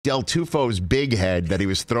Del Tufo's big head that he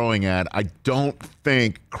was throwing at, I don't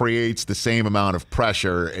think creates the same amount of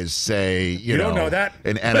pressure as, say, you know, don't know that.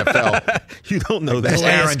 in NFL. You don't know that.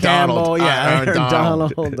 Aaron Donald. Yeah, Aaron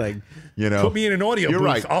Donald. Like, you know, put me in an audio you're booth.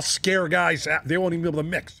 right. I'll scare guys out. They won't even be able to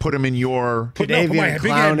mix. Put him in your. Put my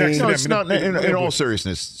big head next to No, them it's not. In all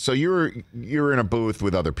seriousness, so you're in a booth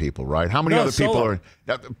with other people, right? How many other people are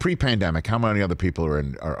pre-pandemic? How many other people are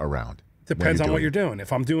around? Depends on what you're doing.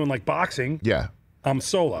 If I'm doing like boxing, yeah, I'm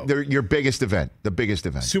solo. Your biggest event, the biggest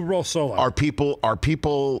event, Super Bowl solo. Are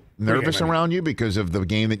people nervous around you because of the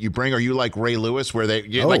game that you bring? Are you like Ray Lewis, where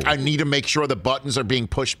like, I need to make sure the buttons are being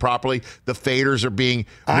pushed properly, the faders are being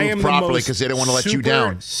moved properly because they don't want to let you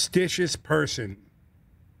down? Superstitious person.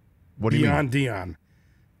 What do you mean? Dion,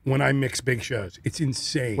 when I mix big shows, it's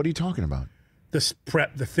insane. What are you talking about? This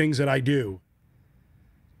prep, the things that I do.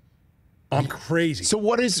 I'm crazy. So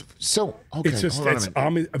what is okay? It's just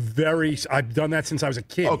I've done that since I was a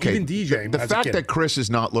kid. Okay. Even DJing. The fact that Chris is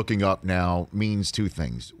not looking up now means two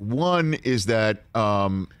things. One is that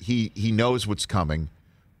he knows what's coming,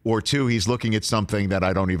 or two, he's looking at something that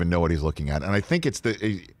I don't even know what he's looking at, and I think it's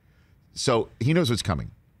so he knows what's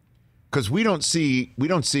coming because we don't see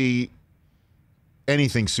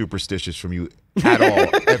anything superstitious from you at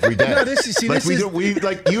all every day. No,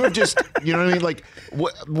 you have just, you know what I mean? Like,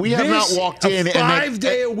 we have not walked in. A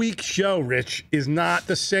 5-day-a-week show, Rich, is not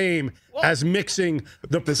the same as mixing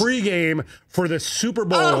the pregame for the Super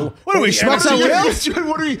Bowl. Oh, what are we, schmucks on wheels?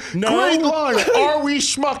 What are we? No. Great line. Are we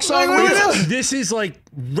schmucks on wheels? This is like,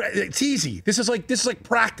 it's easy. This is like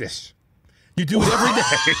practice. You do it every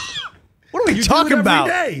day. What are we talking about?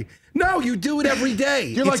 Every day. No, you do it every day.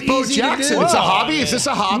 You're like Bo Jackson. It's a hobby. Is this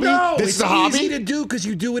a hobby? No, this is a hobby. It's easy to do because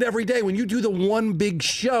you do it every day. When you do the one big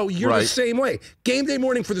show, you're the same way. Game day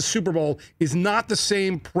morning for the Super Bowl is not the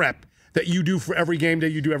same prep that you do for every game day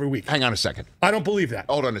you do every week. Hang on a second. I don't believe that.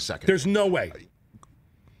 Hold on a second. There's no way.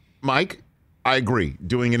 Mike, I agree.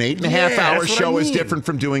 Doing an 8.5-hour show is different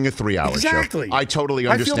from doing a 3-hour show. Exactly. I totally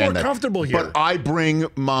understand that. I feel more comfortable here. But I bring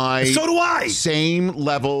my so do I. Same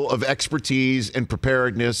level of expertise and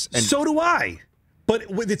preparedness. And so do I. But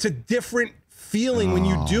it's a different feeling when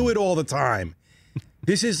you do it all the time.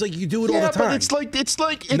 This is like you do it all the time. But it's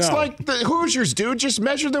like the Hoosiers, dude. Just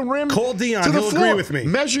measure the rim. Call Dion. To the He'll floor. agree with me.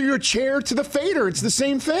 Measure your chair to the fader. It's the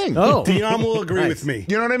same thing. Oh, Dion will agree with me.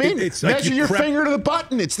 You know what I mean? It's measure like your finger to the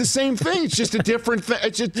button. It's the same thing. It's just a different.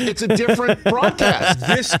 It's a different broadcast.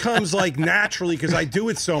 This comes like naturally because I do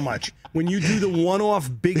it so much. When you do the one-off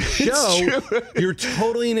big show, you're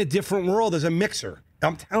totally in a different world as a mixer.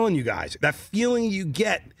 I'm telling you guys, that feeling you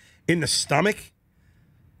get in the stomach.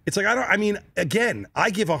 It's like, again, I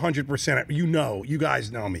give 100%. You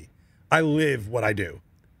guys know me. I live what I do.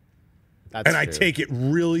 I take it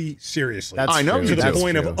really seriously. I know to the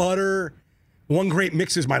point of utter, one great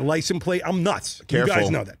mix is my license plate. I'm nuts. Careful. You guys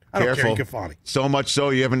know that. I don't care. You can follow me. So much so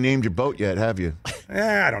you haven't named your boat yet, have you?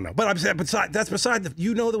 I don't know. But that's beside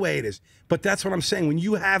you know the way it is. But that's what I'm saying. When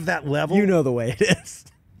you have that level. You know the way it is.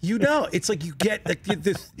 You know. It's like you get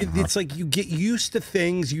it's like you get used to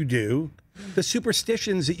things you do. The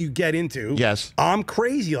superstitions that you get into. Yes. I'm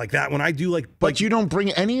crazy like that when I do But you don't bring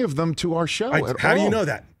any of them to our show at all. How do you know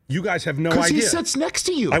that? You guys have no idea. Because he sits next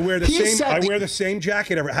to you. I wear the same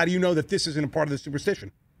jacket ever. How do you know that this isn't a part of the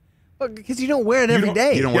superstition? Well, because you don't wear it every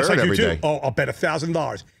day. You don't wear it every day. Oh, I'll bet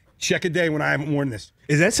 $1,000. Check a day when I haven't worn this.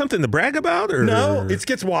 Is that something to brag about? Or? No, it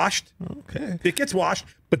gets washed. Okay. It gets washed,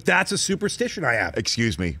 but that's a superstition I have.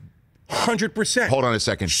 Excuse me. 100%. Hold on a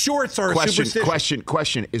second. Shorts are a superstition.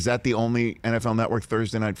 Question. Is that the only NFL Network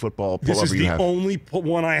Thursday Night Football pullover you have? This is the only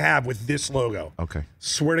one I have with this logo. Okay.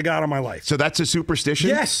 Swear to God on my life. So that's a superstition?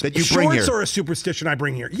 Yes. That you bring here? Shorts are a superstition I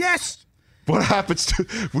bring here. Yes. What happens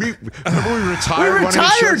to remember we retired? We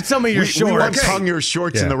retired some of your shorts. We once hung your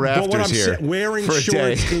shorts in the rafters but what I'm here. Wearing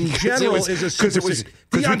shorts in general is a superstition.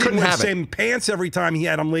 Because we couldn't have the same pants every time he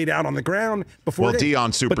had them laid out on the ground before. Well,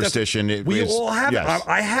 Dion's superstition. We all have it.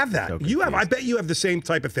 I have that. So you have. I bet you have the same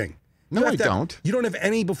type of thing. No, I don't. You don't have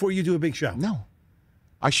any before you do a big show. No.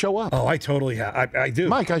 I show up. Oh, I totally have. I do.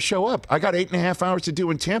 Mike, I show up. I got 8.5 hours to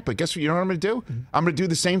do in Tampa. Guess what? You know what I'm going to do? I'm going to do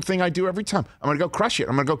the same thing I do every time. I'm going to go crush it.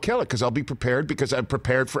 I'm going to go kill it because I'll be prepared because I'm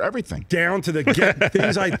prepared for everything. Down to the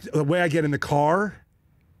the way I get in the car.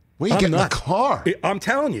 Where you get in the car? I'm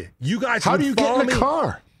telling you. You guys How do you get in the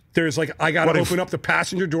car? There's I got to open up the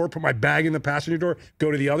passenger door, put my bag in the passenger door,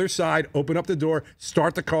 go to the other side, open up the door,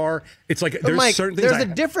 start the car. It's like there's Mike, certain things. There's a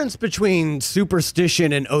difference between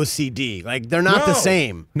superstition and OCD. Like they're not the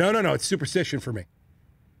same. No. It's superstition for me.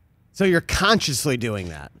 So you're consciously doing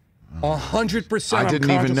that. 100%. I didn't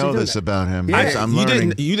even know this about him. Yeah. I'm You learning.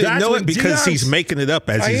 didn't That's know what it because Dion's- he's making it up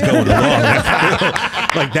as he's going along.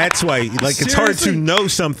 Like that's why. Like it's hard to Seriously? know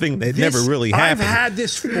something that never really happened. I've had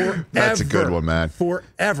this forever. That's a good one, man.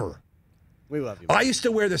 Forever. We love you. I used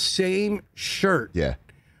to wear the same shirt Yeah.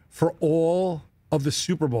 for all of the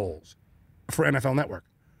Super Bowls for NFL Network.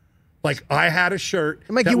 Like I had a shirt.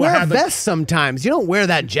 Mike, that you wear a had the- vest sometimes. You don't wear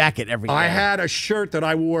that jacket every day. I had a shirt that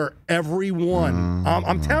I wore every one.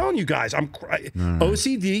 I'm telling you guys,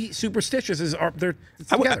 OCD, superstitious is they're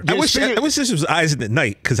together. I wish this was Eisen at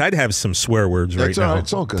night because I'd have some swear words right It's now. all right.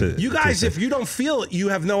 It's all good. You guys, if you don't feel it, you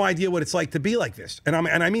have no idea what it's like to be like this. And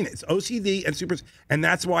I mean it. It's OCD and super, and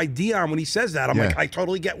that's why Dion, when he says that, I'm like, I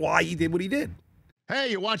totally get why he did what he did. Hey,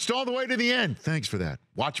 you watched all the way to the end. Thanks for that.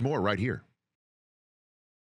 Watch more right here.